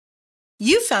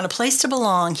You found a place to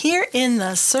belong here in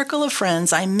the Circle of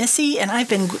Friends. I'm Missy, and I've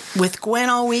been with Gwen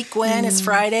all week. Gwen, it's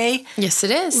Friday. Yes,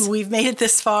 it is. We've made it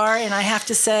this far, and I have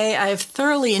to say I've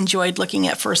thoroughly enjoyed looking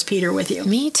at 1 Peter with you.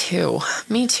 Me too.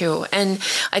 And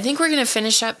I think we're going to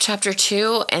finish up chapter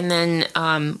 2, and then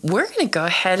we're going to go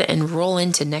ahead and roll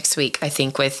into next week, I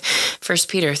think, with 1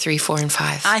 Peter 3, 4, and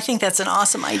 5. I think that's an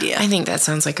awesome idea. I think that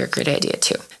sounds like a great idea,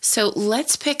 too. So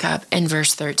let's pick up in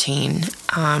verse 13.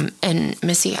 And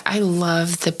Missy, I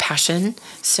love the Passion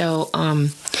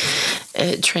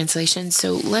translation.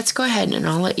 So let's go ahead and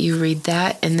I'll let you read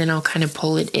that, and then I'll kind of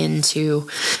pull it into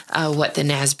what the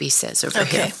NASB says over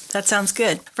here. Okay, that sounds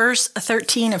good. Verse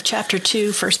 13 of chapter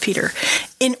 2, 1 Peter.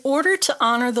 In order to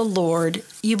honor the Lord,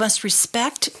 you must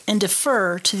respect and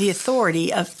defer to the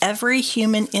authority of every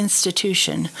human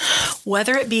institution,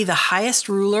 whether it be the highest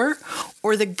ruler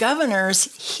or the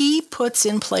governors he puts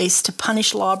in place to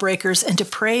punish lawbreakers and to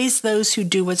praise those who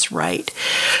do what's right.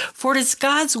 For it is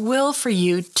God's will for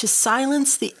you to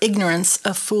silence the ignorance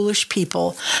of foolish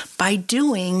people by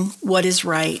doing what is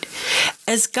right.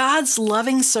 As God's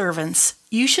loving servants,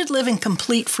 you should live in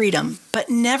complete freedom, but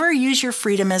never use your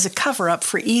freedom as a cover-up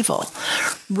for evil.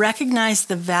 Recognize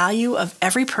the value of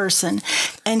every person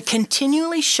and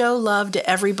continually show love to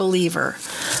every believer.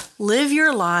 Live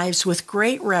your lives with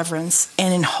great reverence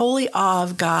and in holy awe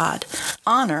of God.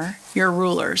 Honor your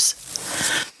rulers.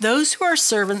 Those who are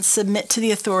servants submit to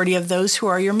the authority of those who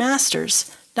are your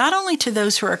masters, not only to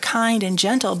those who are kind and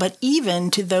gentle, but even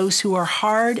to those who are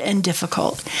hard and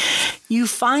difficult. You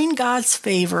find God's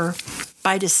favor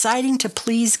by deciding to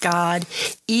please God,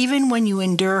 even when you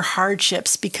endure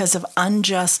hardships because of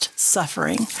unjust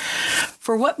suffering.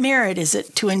 For what merit is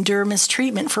it to endure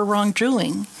mistreatment for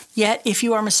wrongdoing? Yet, if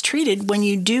you are mistreated when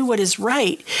you do what is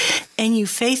right, and you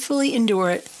faithfully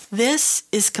endure it, this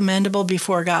is commendable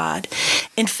before God.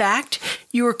 In fact,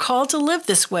 you are called to live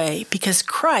this way because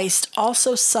Christ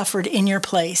also suffered in your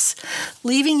place,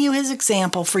 leaving you his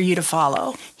example for you to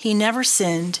follow. He never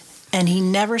sinned, and he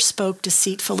never spoke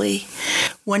deceitfully.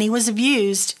 When he was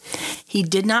abused, he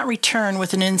did not return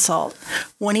with an insult.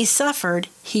 When he suffered,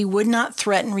 he would not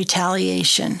threaten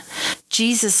retaliation.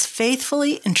 Jesus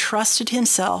faithfully entrusted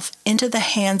himself into the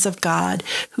hands of God,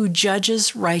 who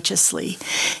judges righteously.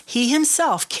 He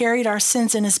himself carried our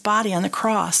sins in his body on the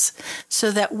cross,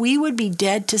 so that we would be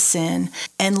dead to sin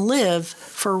and live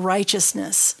for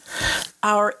righteousness.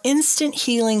 Our instant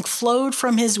healing flowed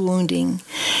from his wounding.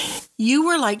 You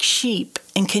were like sheep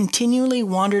and continually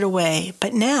wandered away,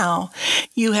 but now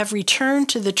you have returned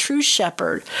to the true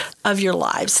shepherd of your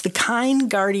lives, the kind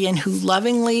guardian who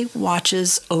lovingly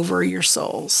watches over your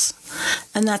souls.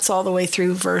 And that's all the way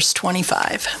through verse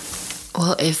 25.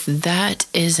 Well, if that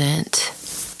isn't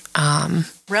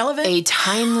relevant, a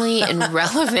timely and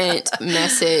relevant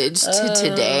message to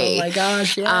today. Oh my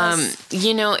gosh, yes.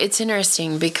 It's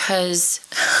interesting because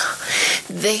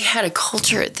they had a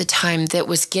culture at the time that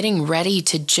was getting ready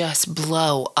to just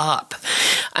blow up.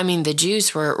 I mean, the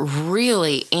Jews were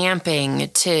really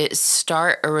amping to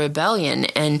start a rebellion.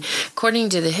 And according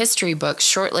to the history books,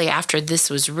 shortly after this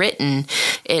was written,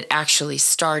 it actually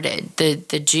started.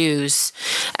 The Jews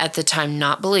at the time,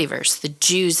 not believers, the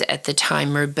Jews at the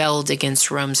time rebelled against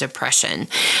Rome's oppression.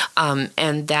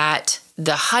 And that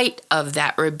the height of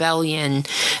that rebellion,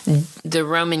 the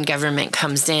Roman government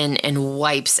comes in and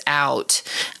wipes out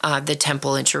the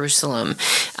temple in Jerusalem.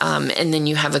 And then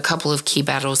you have a couple of key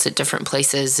battles at different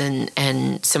places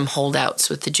and some holdouts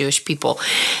with the Jewish people.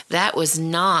 That was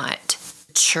not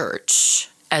church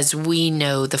as we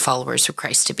know the followers of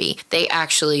Christ to be. They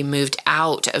actually moved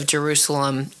out of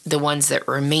Jerusalem, the ones that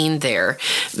remained there,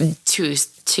 to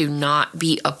not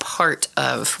be a part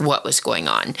of what was going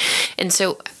on. And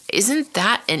so isn't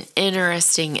that an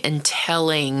interesting and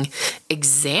telling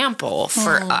example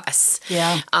for us?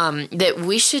 Yeah. That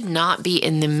we should not be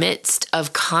in the midst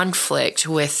of conflict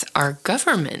with our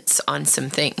governments on some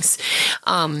things.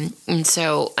 And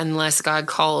so unless God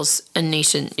calls a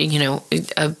nation,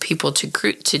 of people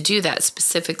to do that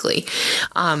specifically.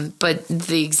 But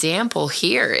the example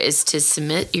here is to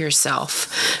submit yourself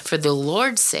for the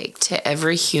Lord's sake to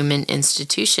every human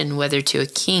institution, whether to a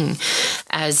king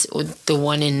as the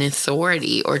one in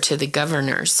authority or to the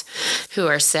governors who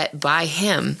are set by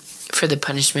him for the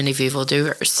punishment of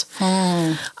evildoers.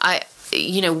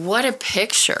 What a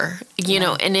picture,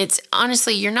 and it's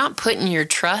honestly, you're not putting your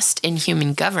trust in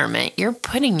human government. You're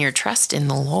putting your trust in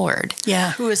the Lord.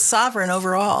 Yeah. Who is sovereign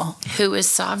over all.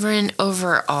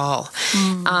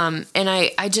 And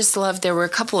I just love, there were a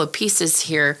couple of pieces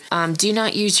here. Do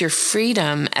not use your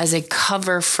freedom as a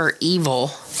cover for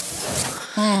evil,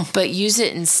 but use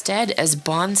it instead as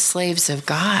bond slaves of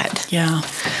God. Yeah.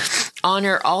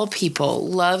 honor all people,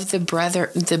 love the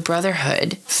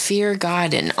brotherhood, fear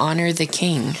God, and honor the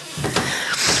king.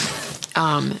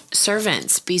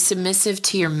 Servants, be submissive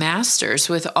to your masters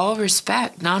with all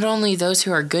respect, not only those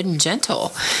who are good and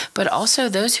gentle, but also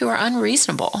those who are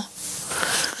unreasonable.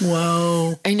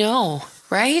 Whoa. I know,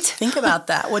 right? Think about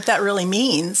that, what that really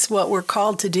means, what we're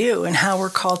called to do, and how we're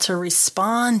called to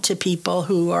respond to people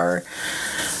who are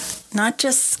not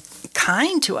just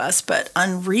kind to us, but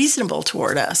unreasonable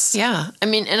toward us. Yeah. I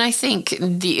mean, and I think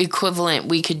the equivalent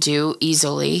we could do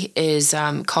easily is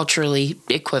culturally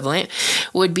equivalent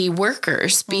would be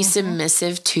workers. Be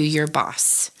submissive to your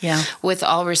boss. Yeah. With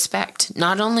all respect,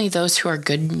 not only those who are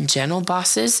good and gentle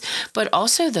bosses, but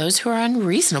also those who are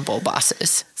unreasonable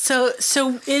bosses. So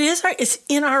it's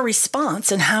in our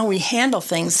response and how we handle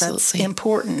things that's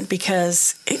important,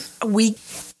 because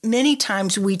many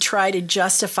times we try to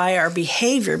justify our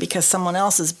behavior because someone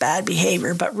else's bad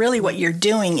behavior, but really what you're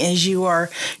doing is you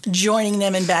are joining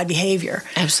them in bad behavior.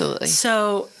 Absolutely.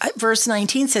 So verse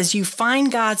 19 says, you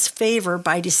find God's favor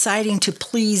by deciding to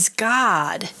please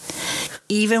God,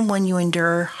 even when you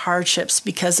endure hardships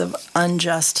because of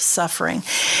unjust suffering.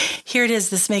 Here it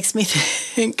is. This makes me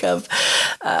think of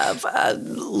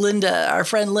Linda, our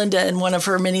friend Linda, and one of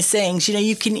her many sayings. You know,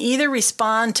 you can either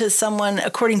respond to someone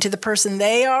according to the person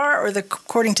they are or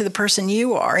according to the person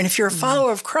you are. And if you're a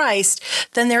follower of Christ,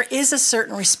 then there is a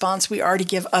certain response we are to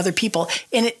give other people.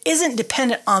 And it isn't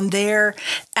dependent on their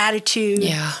attitude,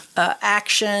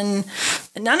 action,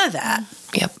 none of that.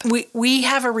 Yep. We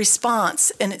have a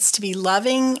response, and it's to be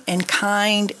loving and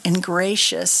kind and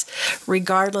gracious,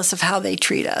 regardless of how they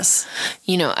treat us.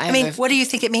 You know, what do you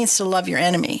think it means to love your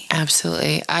enemy?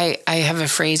 Absolutely. I have a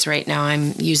phrase right now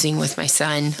I'm using with my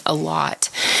son a lot.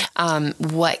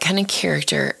 What kind of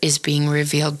character is being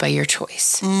revealed by your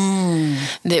choice?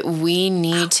 That we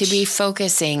need to be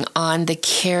focusing on the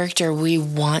character we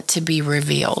want to be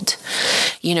revealed.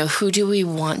 You know, who do we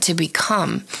want to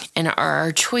become? And are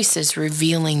our choices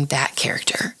revealing that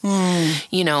character?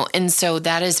 You know, and so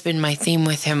that has been my theme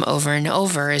with him over and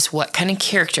over, is what kind of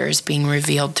character is being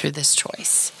revealed through this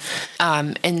choice.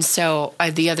 And so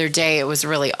the other day it was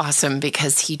really awesome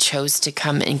because he chose to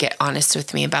come and get honest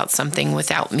with me about something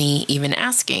without me even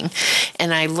asking.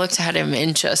 And I looked at him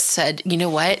and just said, you know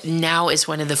what? Now is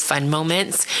one of the fun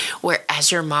moments where,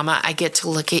 as your mama, I get to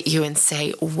look at you and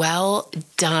say, well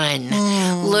done.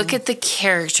 Look at the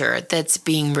character that's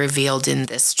being revealed in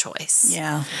this choice.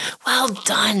 Yeah. Well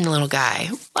done, little guy.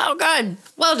 Well done.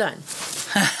 Well done.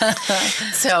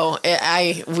 So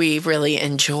we really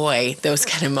enjoy those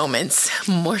kind of moments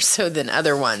more so than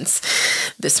other ones.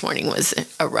 This morning was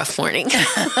a rough morning.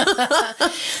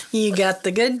 You got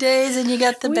the good days and you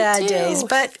got the bad days,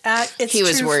 but it's he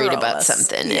was true worried for all about us.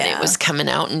 something, and it was coming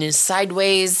out in his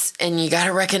sideways, and you got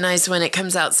to recognize when it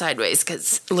comes out sideways,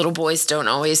 because little boys don't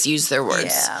always use their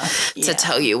words to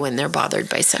tell you when they're bothered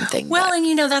by something. Well, and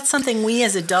you know, that's something we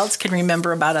as adults can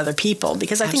remember about other people,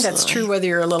 because I think that's true whether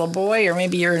you're a little boy or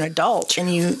maybe you're an adult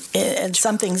and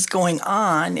something's going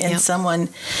on, and someone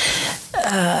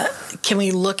can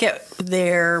we look at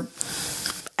their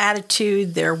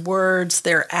attitude, their words,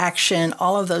 their action,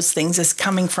 all of those things as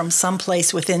coming from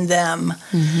someplace within them,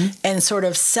 and sort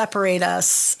of separate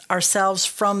ourselves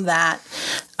from that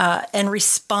and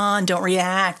respond, don't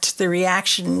react. The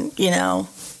reaction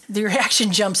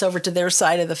jumps over to their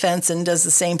side of the fence and does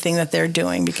the same thing that they're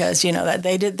doing because, you know, that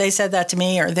they said that to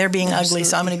me, or they're being ugly,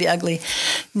 so I'm going to be ugly.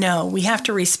 No, we have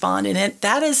to respond. And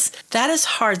that is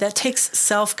hard. That takes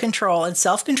self-control. And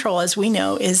self-control, as we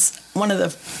know, is one of the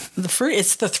fruit.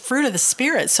 It's the fruit of the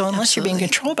Spirit. So unless you're being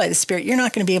controlled by the Spirit, you're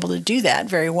not going to be able to do that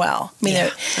very well. I mean,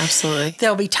 absolutely.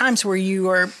 There'll be times where you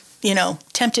are, you know,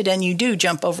 tempted and you do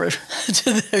jump over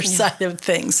to their side of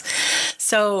things.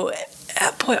 So,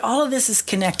 boy, all of this is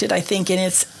connected, I think, and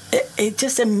it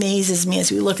just amazes me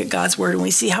as we look at God's Word and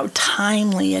we see how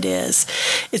timely it is.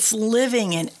 It's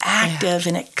living and active,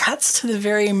 and it cuts to the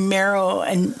very marrow,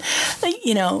 and,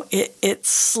 you know, it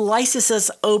slices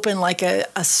us open like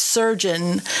a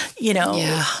surgeon, you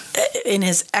know, in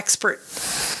his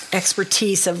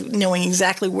expertise of knowing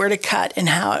exactly where to cut and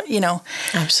how, you know.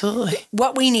 Absolutely.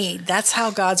 What we need. That's how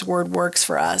God's Word works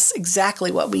for us.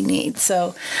 Exactly what we need.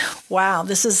 So, wow,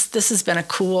 this has been a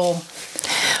cool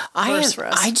verse for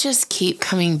us. I just keep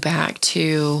coming back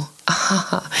to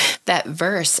that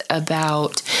verse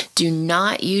about do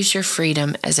not use your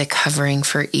freedom as a covering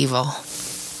for evil.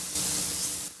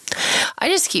 I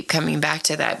just keep coming back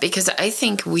to that because I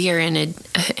think we are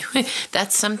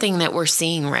that's something that we're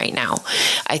seeing right now.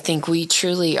 I think we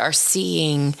truly are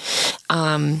seeing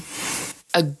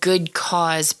a good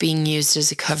cause being used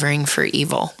as a covering for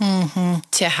evil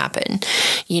to happen.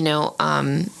 You know,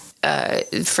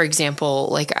 for example,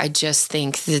 like I just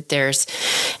think that there's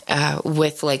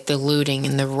with like the looting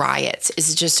and the riots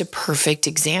is just a perfect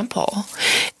example.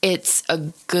 It's a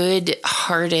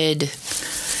good-hearted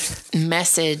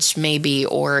message maybe,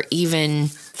 or even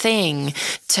thing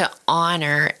to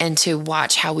honor and to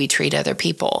watch how we treat other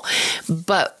people.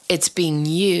 But it's being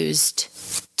used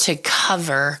to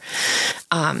cover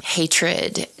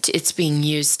hatred. It's being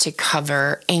used to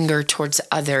cover anger towards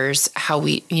others, how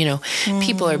we,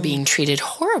 people are being treated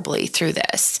horribly through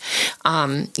this.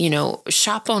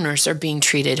 Shop owners are being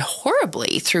treated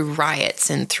horribly through riots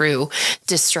and through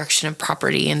destruction of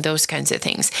property and those kinds of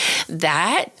things.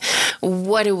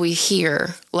 What do we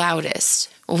hear loudest?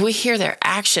 We hear their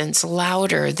actions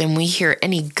louder than we hear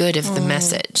any good of the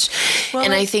message. Well,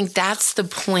 and I think that's the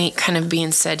point kind of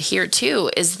being said here too,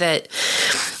 is that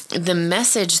the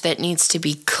message that needs to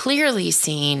be clearly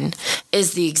seen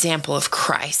is the example of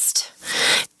Christ,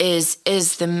 is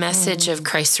the message of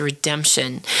Christ's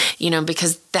redemption,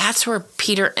 because that's where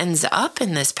Peter ends up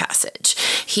in this passage.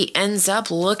 He ends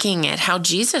up looking at how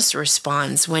Jesus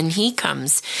responds when he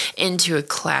comes into a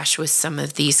clash with some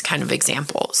of these kind of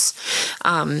examples.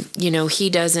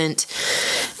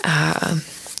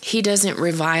 He doesn't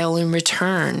revile in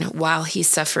return while he's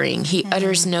suffering. He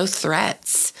utters no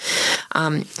threats.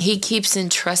 He keeps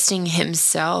entrusting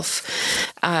himself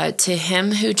to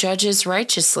him who judges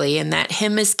righteously, and that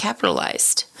him is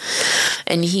capitalized.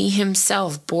 And he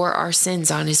himself bore our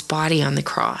sins on his body on the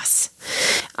cross.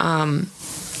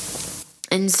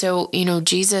 And so,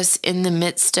 Jesus, in the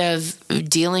midst of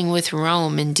dealing with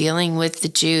Rome and dealing with the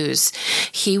Jews,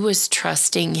 he was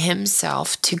trusting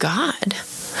himself to God,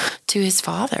 to his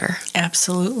Father.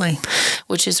 Absolutely.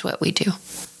 Which is what we do.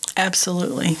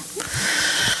 Absolutely.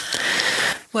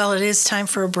 Well, it is time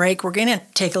for a break. We're going to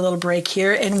take a little break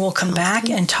here, and we'll come back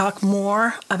and talk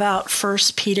more about 1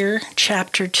 Peter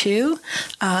chapter 2.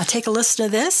 Take a listen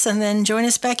to this, and then join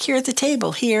us back here at the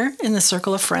table, here in the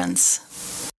Circle of Friends.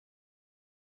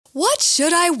 What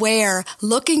should I wear?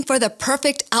 Looking for the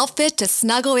perfect outfit to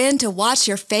snuggle in to watch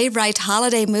your favorite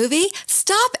holiday movie?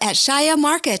 Stop at Shia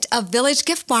Market, a Village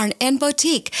Gift Barn and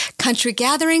Boutique, Country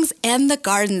Gatherings, and The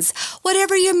Gardens.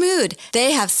 Whatever your mood,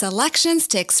 they have selections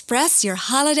to express your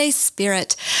holiday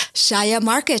spirit. Shia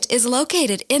Market is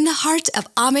located in the heart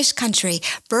of Amish country,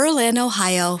 Berlin,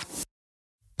 Ohio.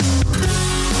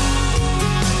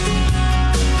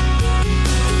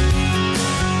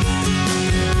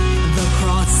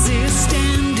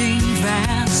 Standing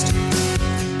fast,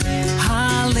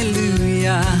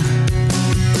 hallelujah,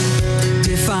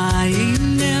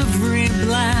 defying every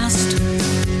blast,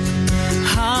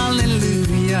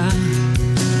 hallelujah.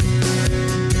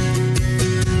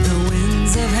 The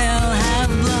winds of hell have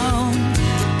blown,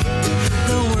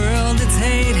 the world its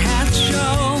hate hath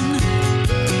shown,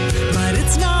 but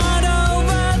it's not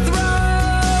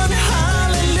overthrown,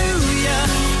 hallelujah,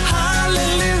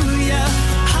 hallelujah.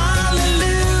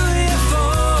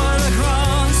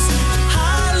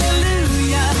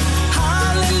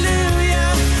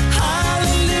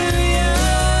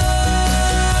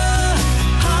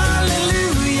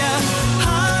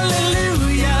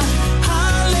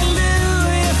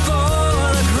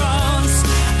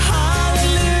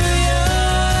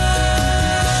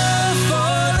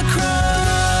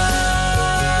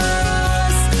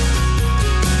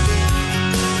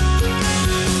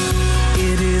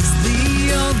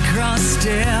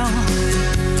 Still,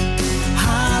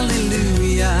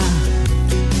 hallelujah,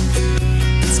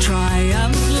 its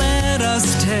triumph let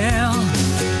us tell,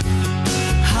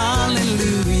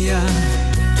 hallelujah,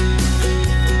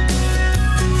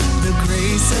 the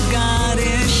grace of God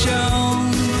is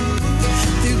shown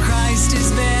through Christ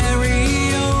his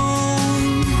very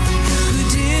own, who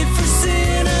did for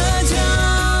sin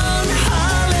atone,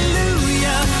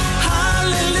 hallelujah,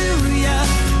 hallelujah,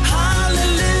 hallelujah.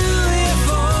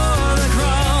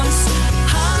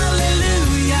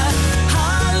 Hallelujah,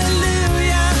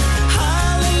 hallelujah,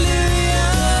 hallelujah.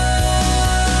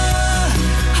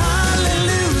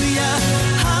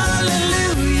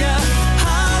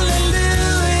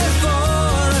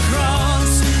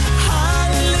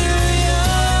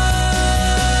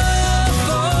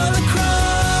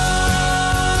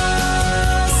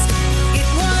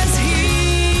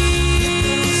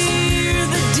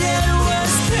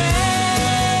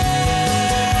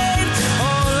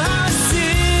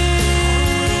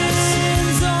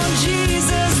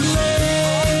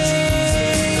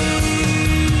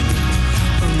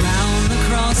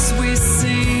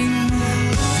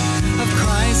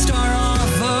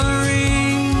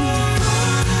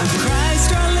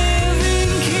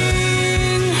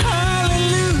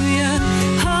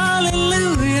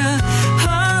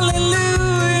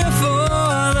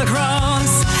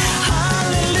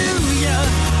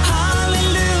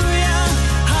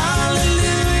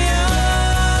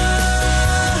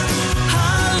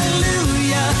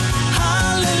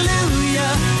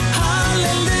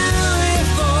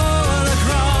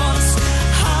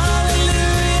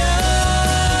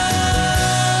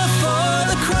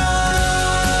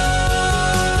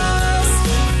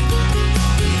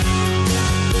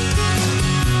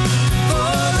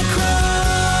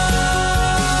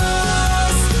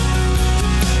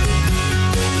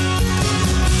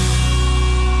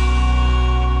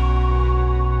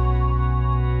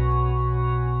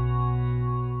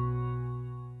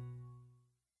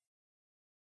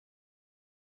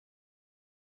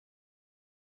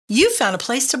 You found a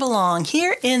place to belong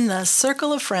here in the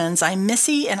circle of friends. I'm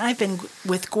Missy, and I've been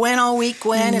with Gwen all week.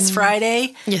 Gwen, it's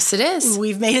Friday. Yes, it is.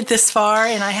 We've made it this far,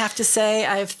 and I have to say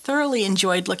I've thoroughly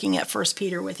enjoyed looking at 1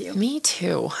 Peter with you. Me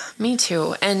too.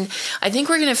 And I think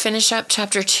we're going to finish up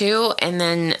chapter 2, and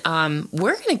then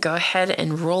we're going to go ahead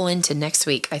and roll into next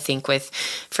week, I think, with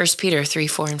 1 Peter 3,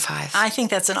 4, and 5. I think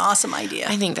that's an awesome idea.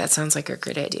 I think that sounds like a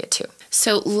great idea, too.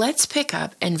 So let's pick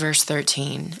up in verse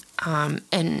 13.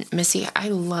 And Missy, I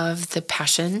love the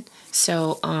Passion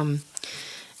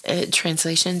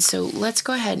translation. So let's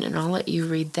go ahead and I'll let you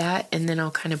read that, and then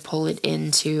I'll kind of pull it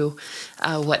into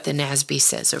what the NASB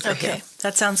says over here. Okay,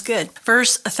 that sounds good.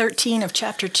 Verse 13 of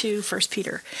chapter 2, 1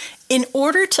 Peter. In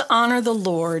order to honor the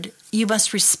Lord, you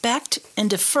must respect and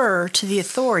defer to the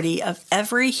authority of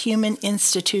every human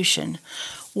institution,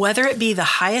 whether it be the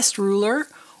highest ruler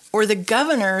or the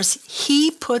governors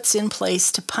he puts in place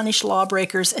to punish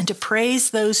lawbreakers and to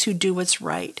praise those who do what's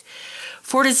right.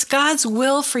 For it is God's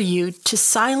will for you to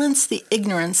silence the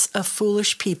ignorance of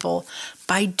foolish people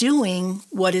by doing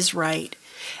what is right.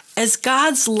 As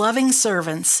God's loving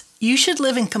servants, you should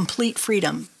live in complete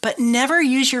freedom, but never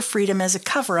use your freedom as a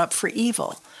cover-up for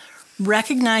evil.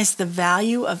 Recognize the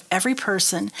value of every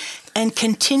person and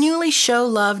continually show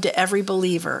love to every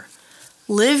believer.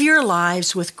 Live your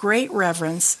lives with great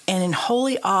reverence and in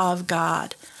holy awe of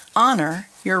God. Honor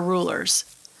your rulers.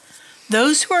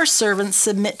 Those who are servants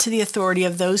submit to the authority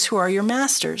of those who are your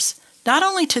masters, not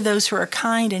only to those who are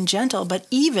kind and gentle, but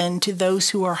even to those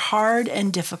who are hard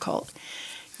and difficult.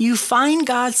 You find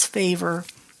God's favor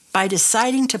by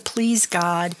deciding to please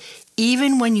God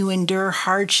even when you endure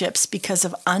hardships because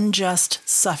of unjust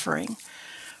suffering.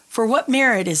 For what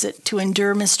merit is it to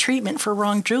endure mistreatment for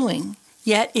wrongdoing?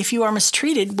 Yet if you are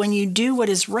mistreated when you do what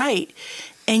is right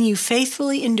and you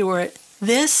faithfully endure it,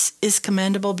 this is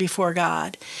commendable before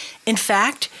God. In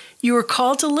fact, you are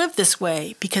called to live this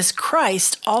way because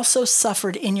Christ also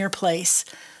suffered in your place,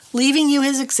 leaving you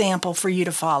his example for you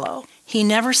to follow. He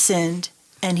never sinned,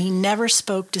 and he never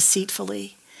spoke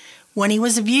deceitfully. When he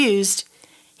was abused,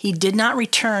 he did not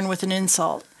return with an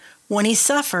insult. When he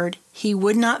suffered, he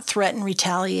would not threaten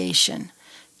retaliation.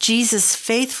 Jesus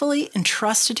faithfully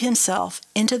entrusted himself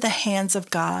into the hands of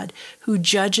God, who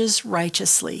judges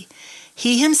righteously.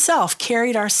 He himself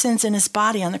carried our sins in his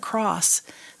body on the cross,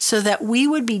 so that we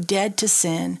would be dead to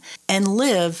sin and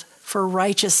live for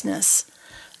righteousness.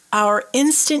 Our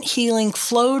instant healing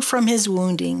flowed from his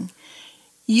wounding.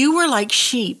 You were like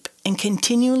sheep and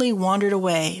continually wandered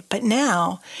away, but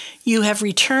now you have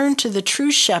returned to the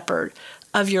true shepherd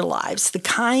of your lives, the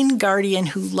kind guardian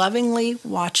who lovingly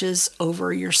watches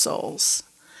over your souls.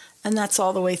 And that's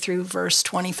all the way through verse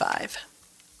 25.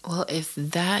 Well, if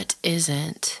that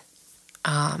isn't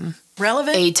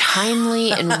relevant, a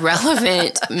timely and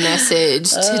relevant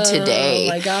message to today. Oh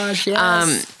my gosh,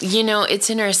 yes. It's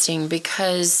interesting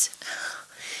because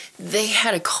they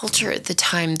had a culture at the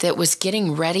time that was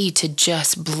getting ready to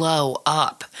just blow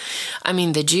up. I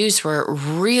mean, the Jews were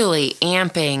really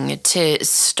amping to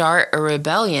start a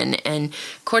rebellion. And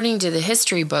according to the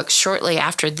history books, shortly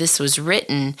after this was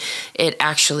written, it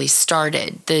actually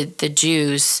started. The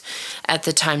Jews at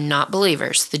the time, not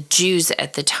believers, the Jews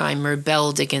at the time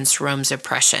rebelled against Rome's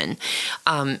oppression.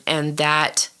 And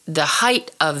that the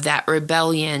height of that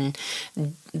rebellion,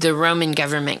 the Roman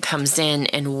government comes in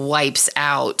and wipes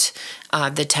out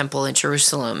the temple in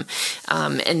Jerusalem.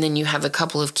 And then you have a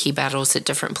couple of key battles at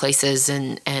different places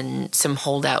and some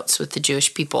holdouts with the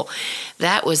Jewish people.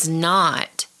 That was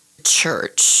not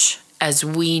church as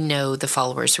we know the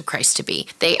followers of Christ to be.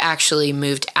 They actually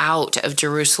moved out of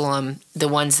Jerusalem, the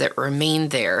ones that remained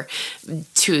there,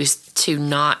 to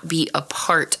not be a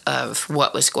part of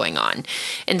what was going on.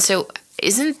 And so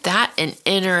isn't that an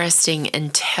interesting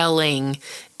and telling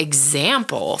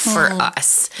example for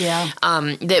us? Yeah.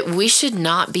 That we should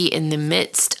not be in the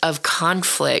midst of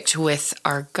conflict with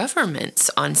our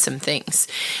governments on some things.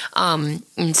 And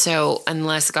so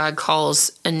unless God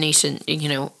calls a nation,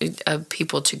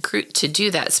 people to do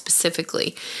that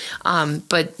specifically.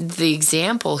 But the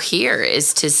example here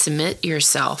is to submit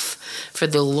yourself for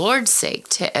the Lord's sake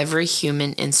to every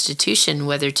human institution,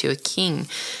 whether to a king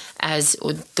as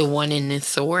the one in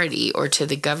authority or to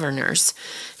the governors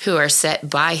who are set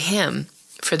by him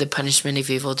for the punishment of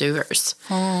evildoers.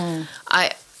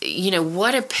 What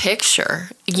a picture,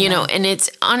 and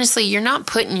it's honestly, you're not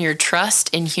putting your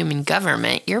trust in human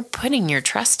government. You're putting your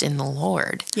trust in the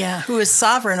Lord. Yeah. Who is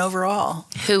sovereign over all.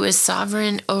 Who is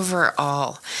sovereign over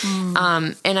all.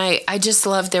 And I just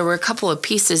love, there were a couple of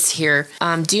pieces here.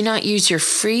 Do not use your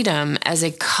freedom as a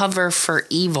cover for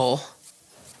evil,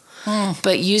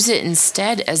 but use it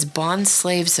instead as bond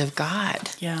slaves of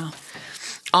God. Yeah.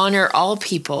 Honor all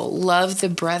people, love the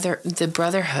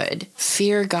brotherhood,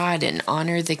 fear God, and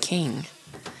honor the king.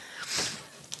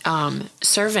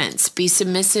 Servants, be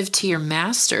submissive to your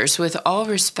masters with all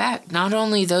respect, not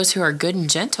only those who are good and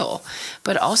gentle,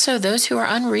 but also those who are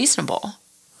unreasonable.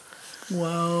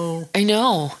 Whoa. I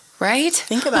know, right?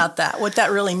 Think about that, what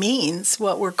that really means,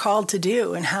 what we're called to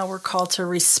do, and how we're called to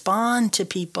respond to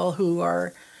people who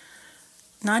are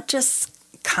not just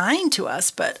kind to us,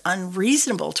 but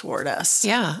unreasonable toward us.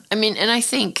 Yeah. I mean, and I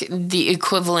think the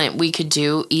equivalent we could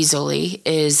do easily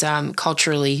is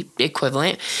culturally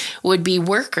equivalent would be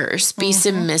workers. Be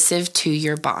submissive to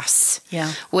your boss.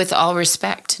 Yeah. With all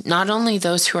respect, not only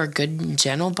those who are good and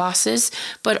gentle bosses,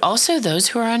 but also those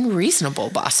who are unreasonable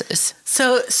bosses.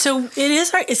 So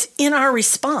it's in our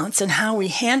response and how we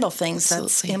handle things that's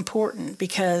Absolutely. important,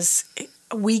 because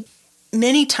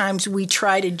many times we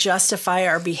try to justify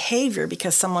our behavior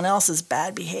because someone else's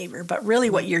bad behavior, but really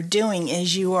what you're doing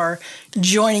is you are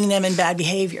joining them in bad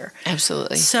behavior.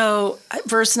 Absolutely. So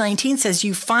verse 19 says,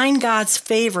 you find God's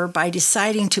favor by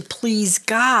deciding to please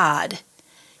God,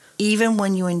 even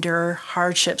when you endure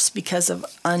hardships because of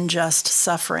unjust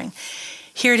suffering.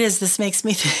 Here it is. This makes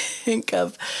me think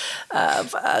of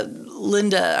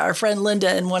Linda, our friend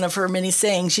Linda, in one of her many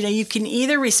sayings. You know, you can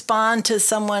either respond to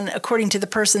someone according to the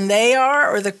person they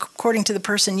are or according to the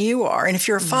person you are. And if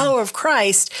you're a follower of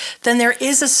Christ, then there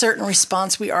is a certain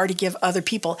response we are to give other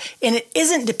people. And it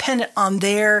isn't dependent on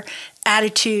their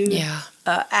attitude,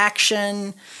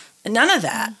 action, none of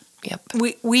that. Yep.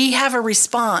 We have a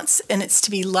response, and it's to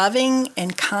be loving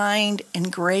and kind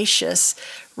and gracious,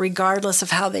 regardless of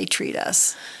how they treat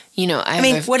us. You know,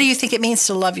 what do you think it means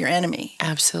to love your enemy?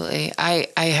 Absolutely. I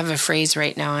have a phrase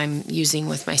right now I'm using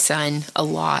with my son a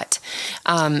lot.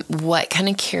 What kind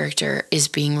of character is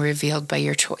being revealed by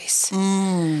your choice?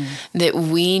 That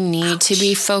we need to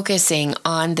be focusing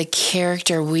on the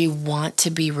character we want to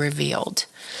be revealed.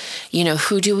 You know,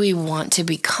 who do we want to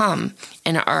become?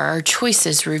 And are our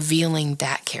choices revealing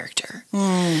that character?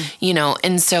 You know,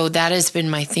 and so that has been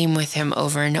my theme with him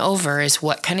over and over, is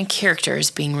what kind of character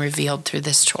is being revealed through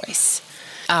this choice.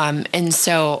 And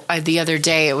so the other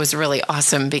day it was really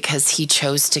awesome because he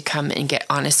chose to come and get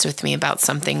honest with me about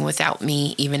something without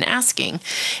me even asking.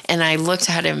 And I looked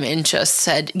at him and just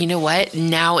said, you know what?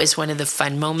 Now is one of the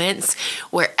fun moments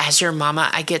where, as your mama,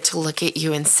 I get to look at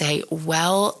you and say,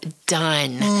 well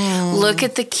done. Look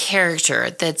at the character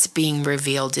that's being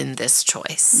revealed in this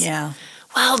choice. Yeah.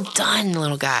 Well done,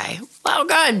 little guy. Well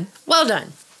done. Well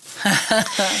done.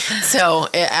 So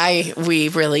we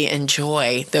really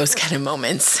enjoy those kind of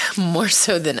moments more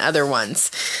so than other ones.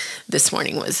 This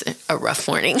morning was a rough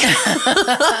morning.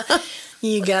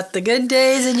 You got the good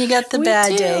days and you got the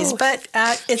bad days, but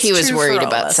it's he was true worried for all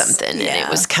about us. something, and Yeah.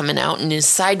 it was coming out in his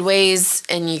sideways,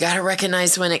 and you got to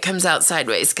recognize when it comes out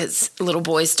sideways, because little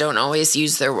boys don't always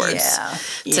use their words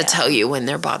to tell you when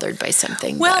they're bothered by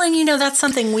something. Well, and you know, that's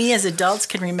something we as adults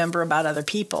can remember about other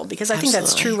people, because I think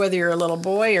that's true whether you're a little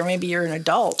boy or maybe you're an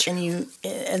adult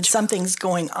and something's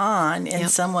going on, and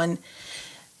someone,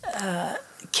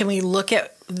 can we look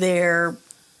at their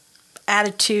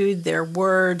attitude, their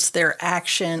words, their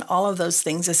action, all of those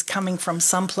things as coming from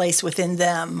someplace within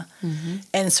them,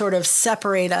 and sort of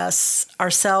separate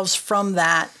ourselves from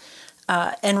that,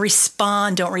 and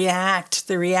respond, don't react.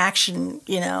 The reaction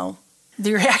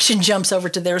jumps over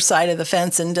to their side of the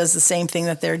fence and does the same thing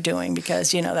that they're doing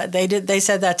because, you know, that they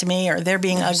said that to me, or they're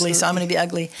being ugly, so I'm going to be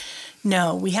ugly.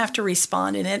 No, we have to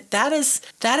respond, and that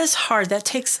is hard. That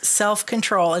takes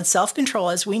self-control, and self-control,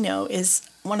 as we know, is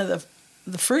one of the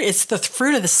fruit. It's the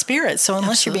fruit of the Spirit. So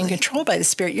unless you're being controlled by the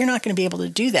Spirit, you're not going to be able to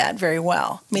do that very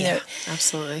well. I mean,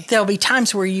 absolutely. There'll be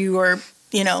times where you are,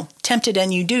 you know, tempted,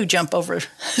 and you do jump over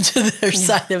to their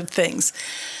side of things.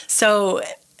 So,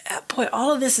 boy,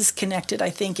 all of this is connected,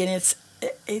 I think, and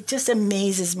it just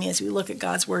amazes me as we look at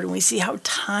God's Word and we see how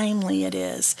timely it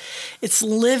is. It's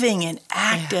living and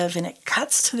active, and it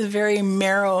cuts to the very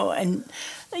marrow, and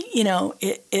you know,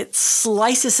 it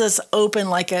slices us open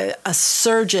like a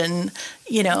surgeon,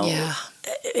 you know,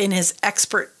 in his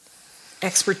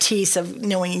expertise of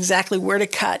knowing exactly where to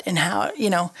cut and how, you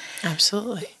know.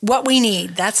 Absolutely. What we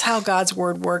need. That's how God's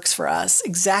Word works for us,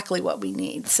 exactly what we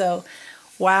need. So,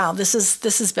 wow, this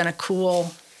has been a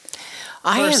cool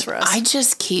verse for us. I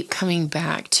just keep coming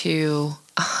back to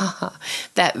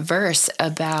that verse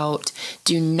about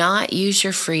do not use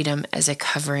your freedom as a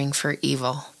covering for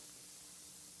evil.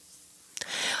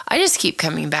 I just keep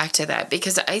coming back to that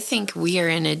because I think we are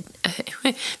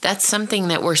that's something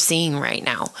that we're seeing right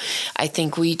now. I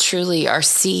think we truly are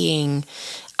seeing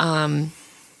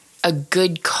a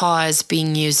good cause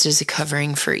being used as a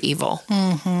covering for evil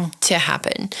to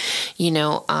happen. You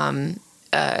know,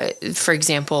 for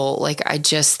example, like I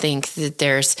just think that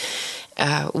there's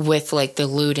with like the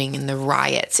looting and the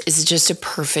riots is just a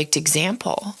perfect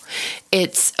example.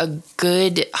 It's a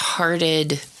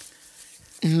good-hearted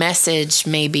message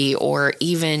maybe, or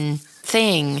even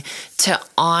thing to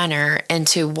honor and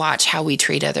to watch how we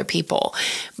treat other people.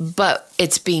 But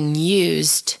it's being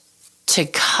used to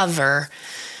cover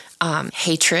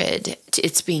hatred.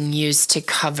 It's being used to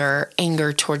cover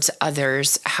anger towards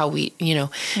others, how we,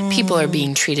 people are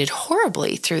being treated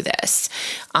horribly through this.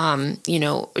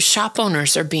 Shop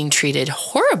owners are being treated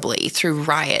horribly through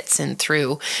riots and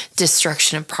through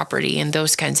destruction of property and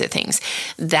those kinds of things.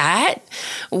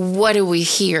 What do we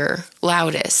hear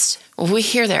loudest? We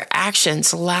hear their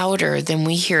actions louder than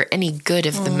we hear any good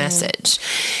of the message.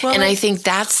 Well, and I think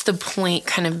that's the point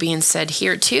kind of being said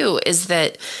here too, is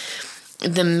that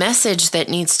the message that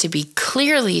needs to be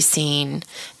clearly seen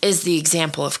is the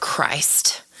example of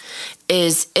Christ,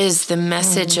 is the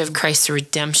message of Christ's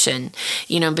redemption,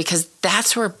 because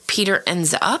that's where Peter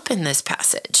ends up in this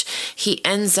passage. He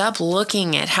ends up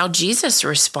looking at how Jesus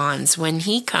responds when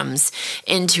he comes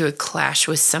into a clash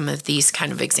with some of these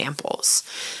kind of examples.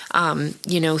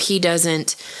 He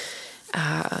doesn't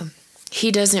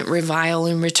revile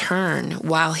in return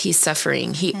while he's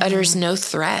suffering. He utters no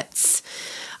threats.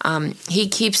 He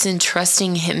keeps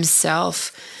entrusting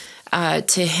himself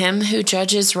to him who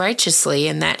judges righteously,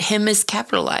 and that him is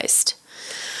capitalized.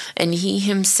 And he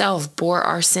himself bore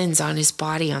our sins on his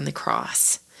body on the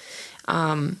cross.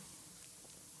 And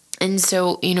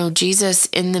so, Jesus,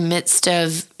 in the midst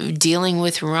of dealing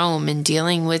with Rome and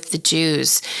dealing with the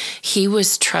Jews, he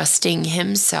was trusting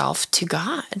himself to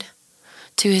God,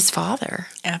 to his Father.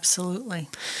 Absolutely.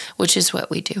 Which is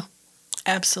what we do.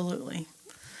 Absolutely.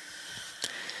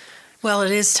 Well,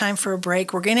 it is time for a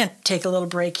break. We're going to take a little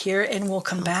break here, and we'll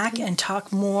come back and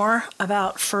talk more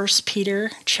about 1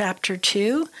 Peter chapter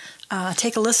 2.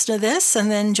 Take a listen to this, and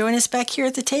then join us back here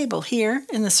at the table, here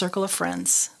in the Circle of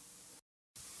Friends.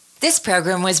 This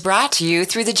program was brought to you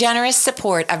through the generous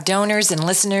support of donors and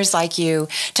listeners like you.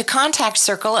 To contact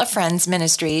Circle of Friends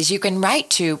Ministries, you can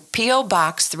write to P.O.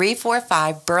 Box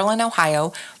 345, Berlin,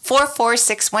 Ohio,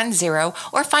 44610,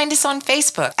 or find us on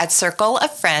Facebook at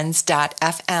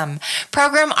circleoffriends.fm.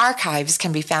 Program archives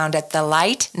can be found at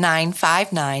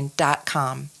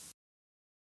thelight959.com.